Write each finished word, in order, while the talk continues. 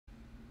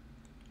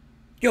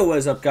Yo, what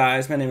is up,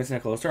 guys? My name is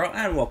Nicholas Earl,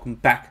 and welcome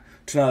back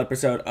to another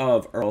episode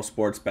of Earl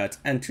Sports Bets.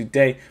 And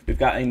today, we've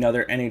got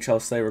another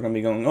NHL slate we're going to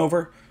be going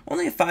over.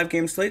 Only a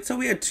 5-game slate, so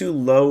we had two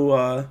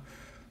low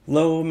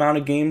amount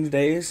of game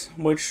days,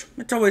 which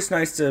it's always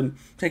nice to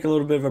take a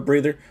little bit of a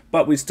breather,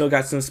 but we still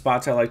got some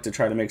spots I like to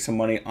try to make some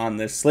money on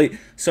this slate.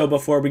 So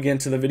before we get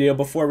into the video,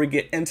 before we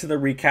get into the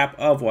recap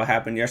of what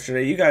happened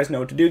yesterday, you guys know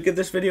what to do. Give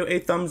this video a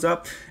thumbs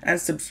up and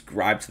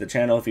subscribe to the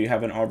channel if you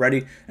haven't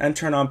already, and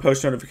turn on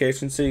post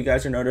notifications so you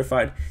guys are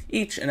notified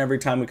each and every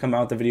time we come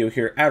out with a video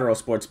here at Earl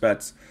Sports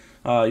Bets.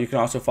 You can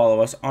also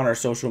follow us on our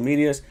social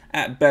medias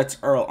at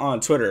BetsEarl on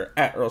Twitter,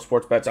 at Earl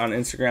Sports Bets on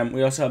Instagram.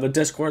 We also have a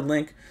Discord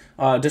link.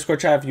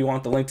 Discord chat, if you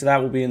want the link to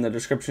that, will be in the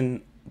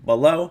description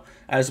below,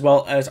 as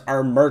well as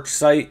our merch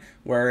site,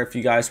 where if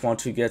you guys want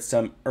to get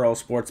some Earl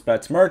Sports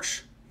Bets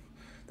merch,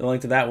 the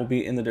link to that will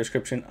be in the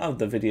description of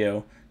the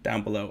video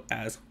down below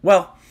as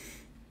well.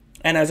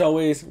 And as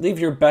always, leave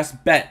your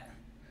best bet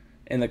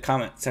in the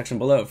comment section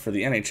below for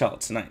the NHL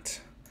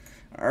tonight.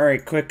 All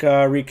right, quick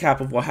recap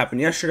of what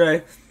happened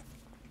yesterday.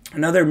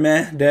 Another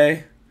meh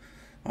day.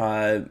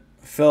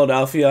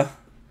 Philadelphia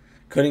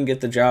couldn't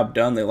get the job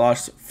done. They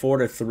lost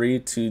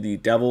 4-3 to the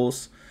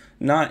Devils.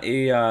 Not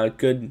a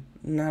good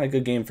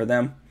game for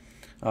them.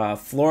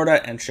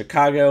 Florida and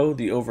Chicago,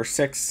 the over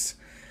 6.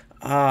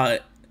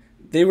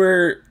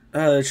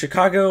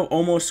 Chicago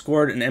almost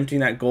scored an empty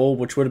net goal,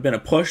 which would have been a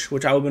push,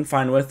 which I would have been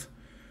fine with.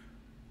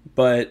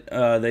 But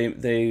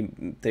they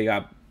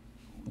got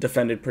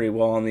defended pretty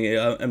well on the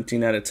empty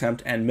net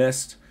attempt and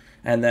missed.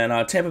 And then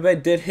Tampa Bay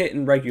did hit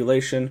in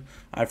regulation.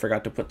 I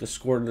forgot to put the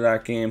score to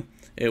that game.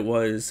 It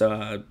was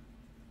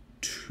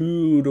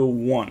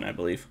 2-1, I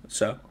believe.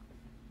 So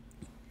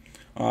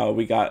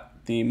we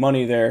got the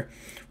money there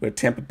with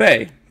Tampa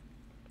Bay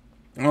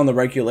on the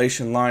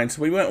regulation line.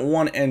 So we went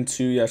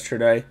 1-2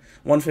 yesterday,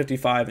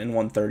 155 and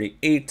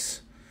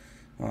 138.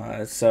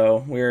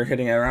 So we're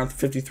hitting at around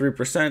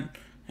 53%,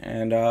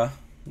 and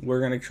we're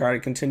going to try to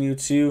continue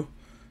to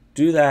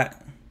do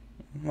that.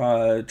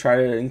 Try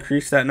to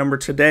increase that number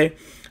today.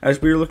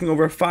 As we are looking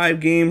over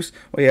 5 games,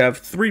 we have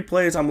 3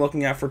 plays I'm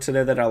looking at for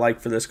today that I like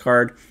for this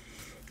card.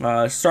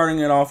 Starting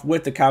it off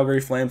with the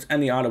Calgary Flames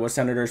and the Ottawa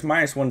Senators,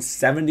 minus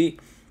 170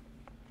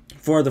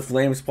 for the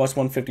Flames, plus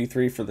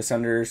 153 for the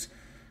Senators.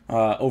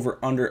 Over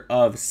under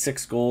of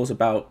 6 goals,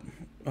 about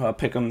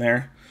pick them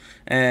there.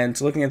 And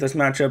looking at this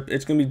matchup,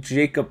 it's going to be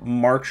Jacob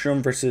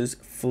Markstrom versus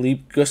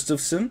Philippe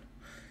Gustafsson.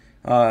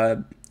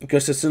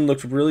 Gustafsson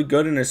looked really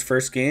good in his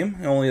first game,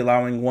 only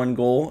allowing 1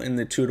 goal in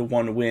the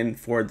 2-1 win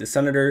for the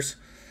Senators.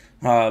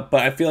 But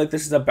I feel like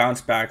this is a bounce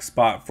back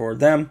spot for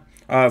them,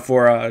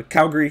 for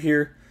Calgary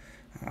here.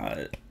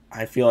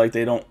 I feel like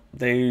they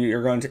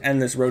are going to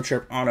end this road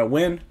trip on a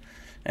win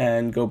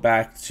and go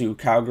back to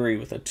Calgary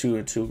with a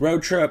 2-2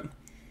 road trip.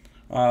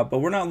 But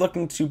we're not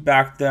looking to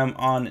back them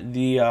on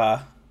the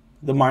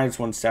minus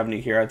 170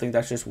 here. I think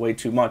that's just way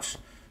too much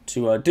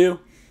to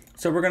do.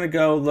 So we're going to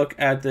go look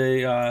at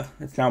the,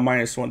 it's now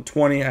minus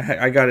 120.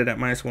 I got it at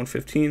minus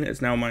 115. It's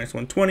now minus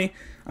 120.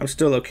 I'm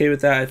still okay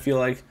with that. I feel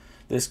like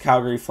this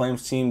Calgary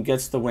Flames team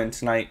gets the win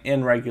tonight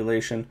in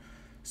regulation.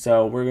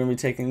 So we're going to be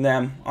taking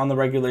them on the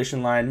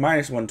regulation line,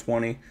 minus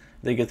 120.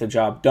 They get the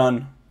job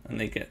done, and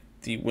they get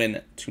the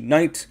win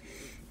tonight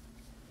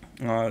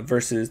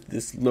versus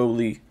this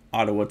lowly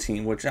Ottawa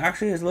team, which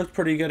actually has looked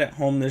pretty good at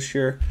home this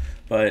year.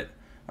 But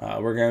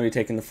we're going to be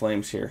taking the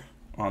Flames here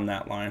on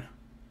that line.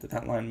 Did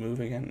that line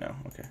move again? No.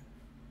 Okay.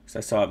 Because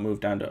I saw it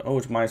move down to,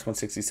 it's minus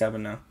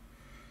 167 now.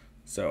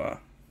 So,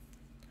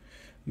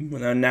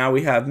 now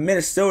we have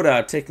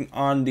Minnesota taking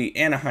on the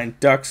Anaheim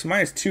Ducks.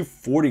 Minus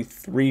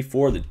 243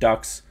 for the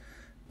Ducks.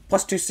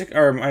 Minus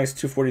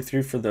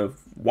 243 for the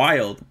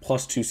Wild.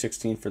 Plus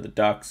 216 for the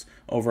Ducks.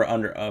 Over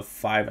under of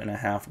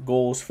 5.5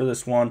 goals for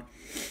this one.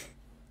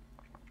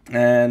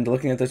 And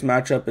looking at this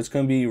matchup, it's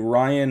going to be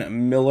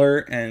Ryan Miller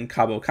and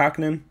Cabo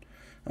Kakinen.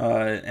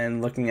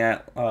 And looking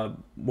at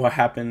what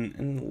happened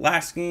in the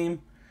last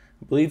game,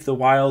 I believe the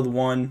Wild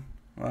won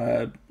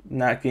in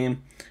that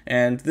game.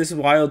 And this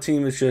Wild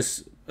team is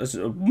just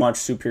a much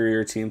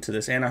superior team to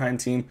this Anaheim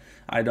team.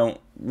 I don't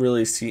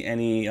really see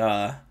any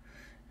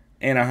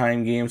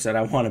Anaheim games that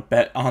I want to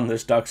bet on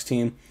this Ducks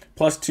team.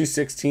 Plus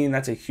 216,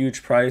 that's a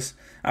huge price.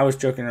 I was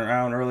joking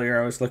around earlier.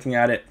 I was looking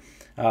at it.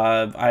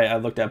 I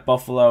looked at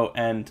Buffalo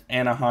and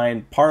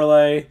Anaheim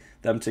parlay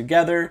them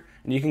together,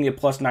 and you can get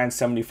plus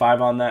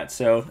 975 on that.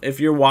 So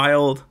if you're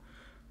Wild,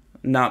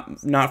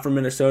 not for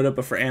Minnesota,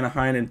 but for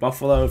Anaheim and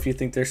Buffalo, if you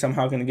think they're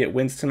somehow going to get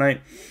wins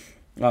tonight,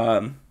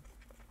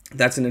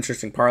 that's an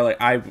interesting parlay.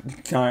 I'm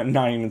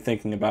not even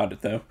thinking about it,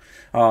 though,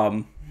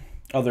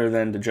 other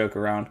than to joke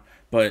around.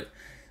 But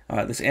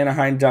this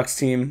Anaheim Ducks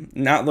team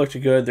not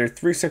looked good. They're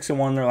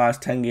 3-6-1 in their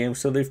last 10 games,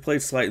 so they've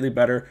played slightly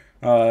better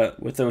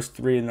with those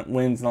 3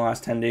 wins in the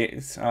last 10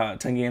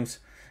 games.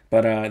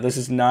 But this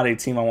is not a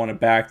team I want to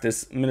back.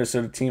 This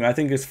Minnesota team, I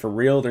think, is for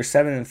real. They're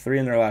 7-3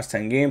 in their last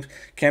 10 games.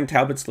 Cam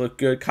Talbot's look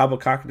good. Cabo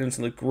Kakinen's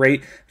look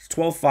great. It's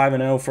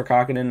 12-5-0 for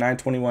Kakinen,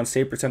 921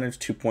 save percentage,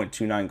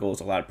 2.29 goals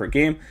allowed per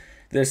game.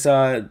 This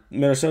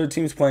Minnesota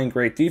team's playing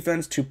great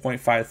defense,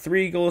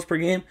 2.53 goals per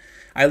game.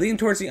 I lean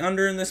towards the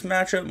under in this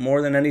matchup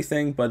more than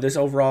anything, but this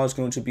overall is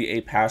going to be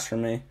a pass for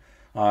me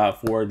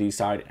for the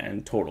side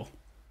and total.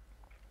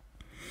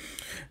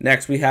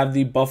 Next, we have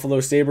the Buffalo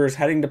Sabres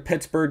heading to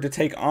Pittsburgh to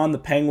take on the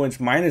Penguins,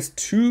 minus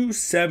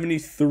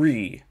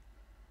 273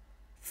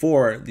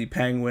 for the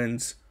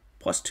Penguins,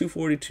 plus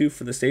 242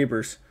 for the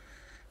Sabres.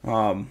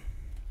 And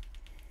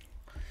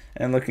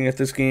looking at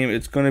this game,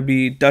 it's going to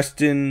be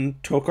Dustin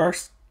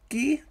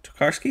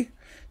Tokarski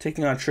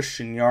taking on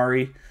Tristan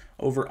Jarry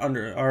for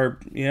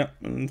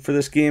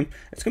this game.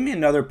 It's going to be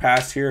another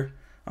pass here.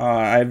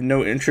 I have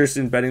no interest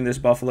in betting this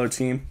Buffalo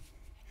team.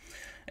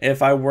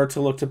 If I were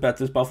to look to bet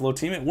this Buffalo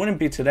team, it wouldn't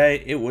be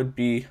today. It would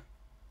be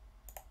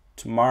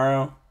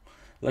tomorrow.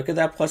 Look at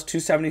that plus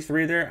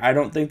 273 there. I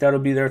don't think that'll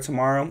be there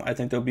tomorrow. I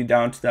think they'll be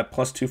down to that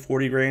plus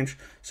 240 range.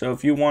 So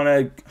if you want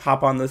to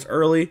hop on this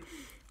early,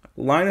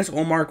 Linus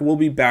Ullmark will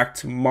be back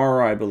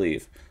tomorrow, I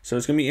believe. So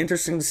it's going to be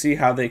interesting to see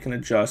how they can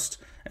adjust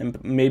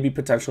and maybe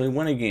potentially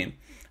win a game.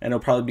 And it'll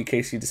probably be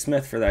Casey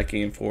DeSmith for that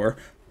game for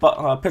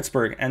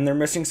Pittsburgh. And they're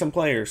missing some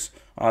players.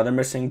 They're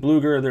missing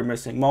Bluger. They're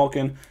missing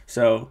Malkin.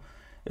 So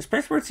this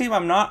Pittsburgh team,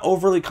 I'm not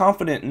overly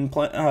confident in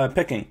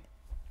picking.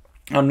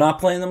 I'm not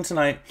playing them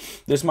tonight.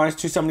 This minus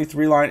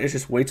 273 line is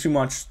just way too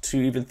much to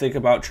even think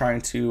about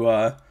trying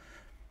to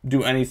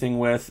do anything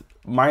with.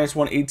 Minus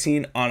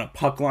 118 on a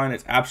puck line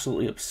is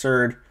absolutely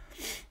absurd.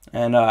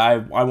 And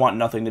I want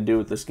nothing to do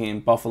with this game.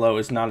 Buffalo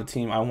is not a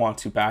team I want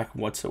to back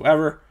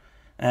whatsoever.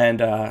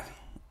 And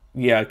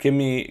yeah, give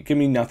me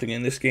nothing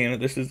in this game.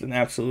 This is an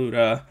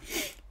absolute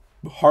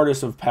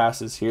hardest of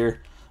passes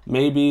here.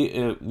 Maybe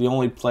the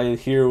only play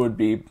here would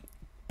be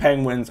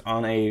Penguins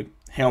on a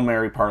Hail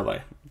Mary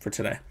parlay for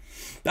today.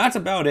 That's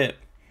about it.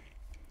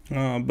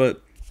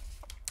 But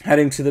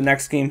heading to the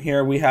next game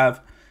here, we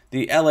have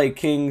the LA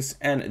Kings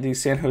and the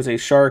San Jose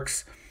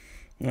Sharks.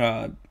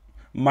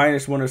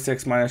 Minus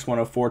 106, minus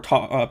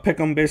 104. Pick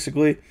them,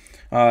 basically.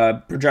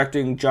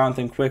 Projecting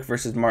Jonathan Quick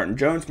versus Martin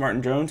Jones.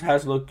 Martin Jones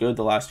has looked good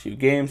the last few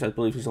games. I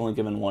believe he's only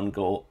given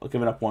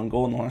up one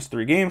goal in the last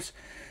 3 games.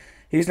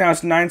 He's now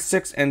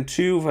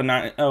 9-6-2 with an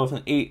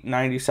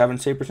 .897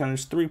 save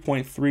percentage,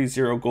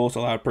 3.30 goals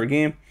allowed per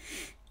game.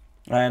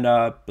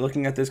 And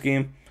looking at this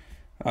game,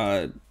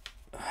 this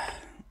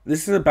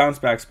is a bounce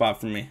back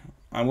spot for me.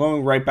 I'm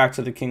going right back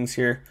to the Kings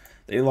here.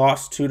 They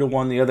lost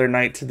 2-1 the other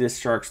night to this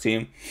Sharks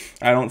team.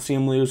 I don't see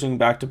them losing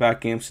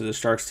back-to-back games to the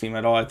Sharks team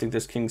at all. I think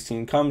this Kings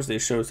team they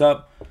shows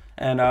up,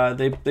 and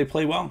they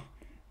play well.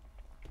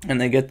 And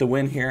they get the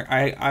win here.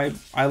 I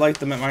like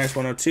them at minus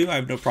 102. I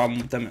have no problem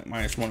with them at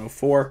minus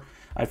 104.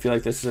 I feel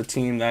like this is a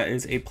team that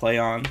is a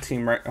play-on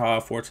team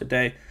for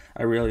today.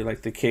 I really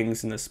like the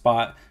Kings in this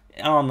spot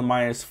on the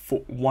minus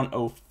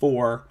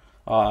 104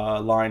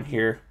 line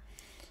here.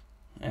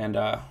 And,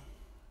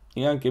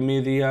 yeah, give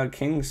me the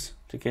Kings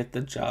to get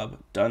the job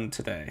done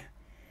today.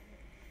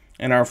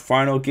 And our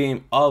final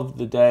game of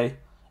the day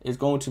is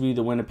going to be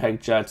the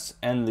Winnipeg Jets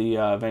and the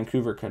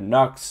Vancouver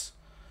Canucks.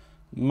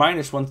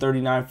 Minus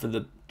 139 for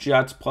the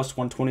Jets, plus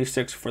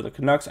 126 for the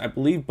Canucks. I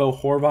believe Bo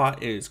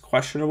Horvat is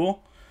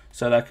questionable,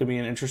 so that could be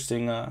an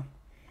interesting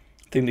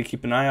thing to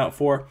keep an eye out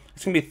for.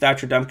 It's going to be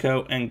Thatcher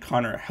Demko and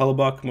Connor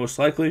Hellebuyck, most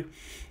likely.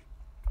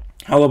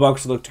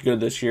 Hellebuyck's looked good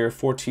this year,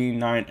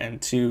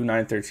 14-9-2,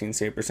 913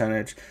 save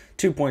percentage,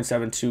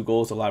 2.72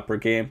 goals allowed per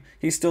game.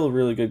 He's still a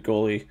really good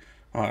goalie.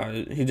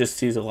 He just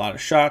sees a lot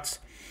of shots.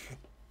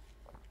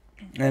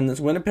 And this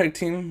Winnipeg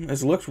team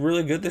has looked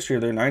really good this year.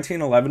 They're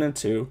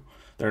 19-11-2.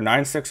 They're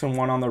 9-6-1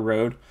 on the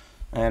road.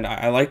 And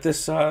I like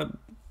this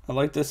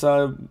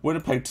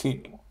Winnipeg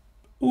team.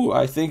 Ooh,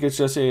 I think it's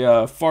just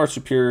a far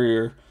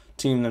superior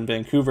team than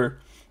Vancouver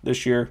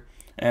this year.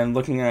 And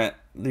looking at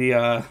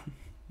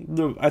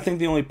I think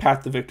the only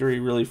path to victory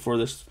really for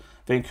this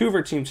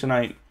Vancouver team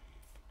tonight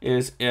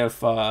is if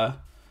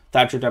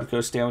Thatcher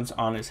Demko stands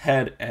on his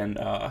head and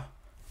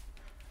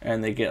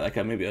they get like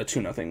maybe a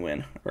 2-0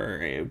 win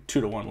or a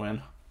 2-1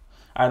 win.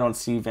 I don't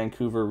see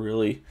Vancouver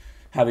really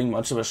having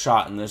much of a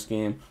shot in this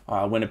game.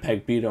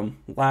 Winnipeg beat them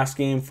last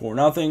game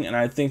 4-0, and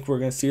I think we're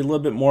going to see a little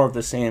bit more of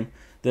the same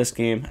this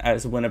game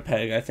as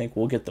Winnipeg. I think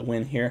we'll get the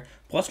win here.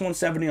 Plus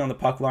 170 on the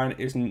puck line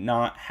is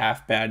not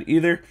half bad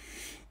either.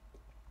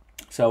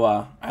 So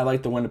I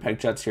like the Winnipeg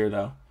Jets here,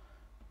 though.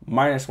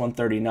 Minus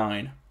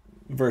 139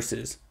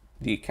 versus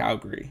the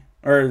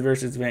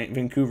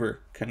Vancouver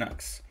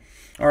Canucks.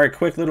 All right,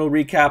 quick little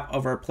recap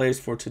of our plays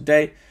for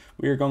today.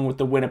 We are going with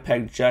the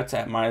Winnipeg Jets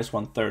at minus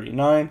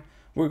 139.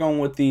 We're going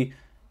with the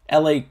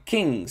LA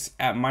Kings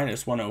at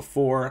minus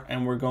 104.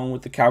 And we're going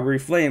with the Calgary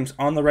Flames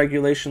on the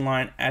regulation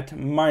line at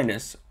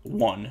minus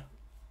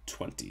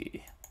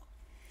 120.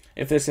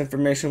 If this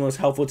information was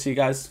helpful to you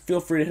guys, feel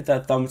free to hit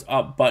that thumbs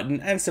up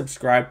button and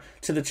subscribe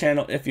to the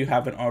channel if you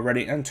haven't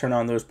already, and turn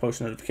on those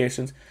post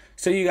notifications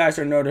so you guys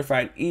are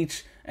notified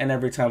each and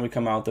every time we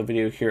come out with a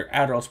video here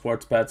at All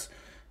Sports Bets.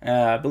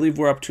 I believe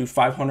we're up to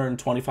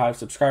 525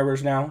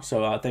 subscribers now,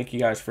 so thank you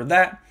guys for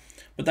that.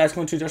 But that's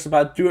going to just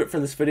about do it for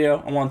this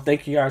video. I want to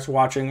thank you guys for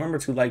watching. Remember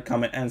to like,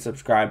 comment, and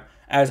subscribe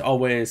as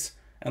always,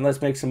 and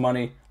let's make some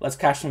money. Let's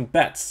cash some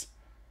bets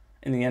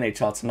in the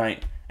NHL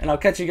tonight. And I'll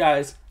catch you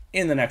guys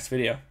in the next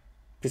video.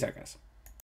 Peace out, guys.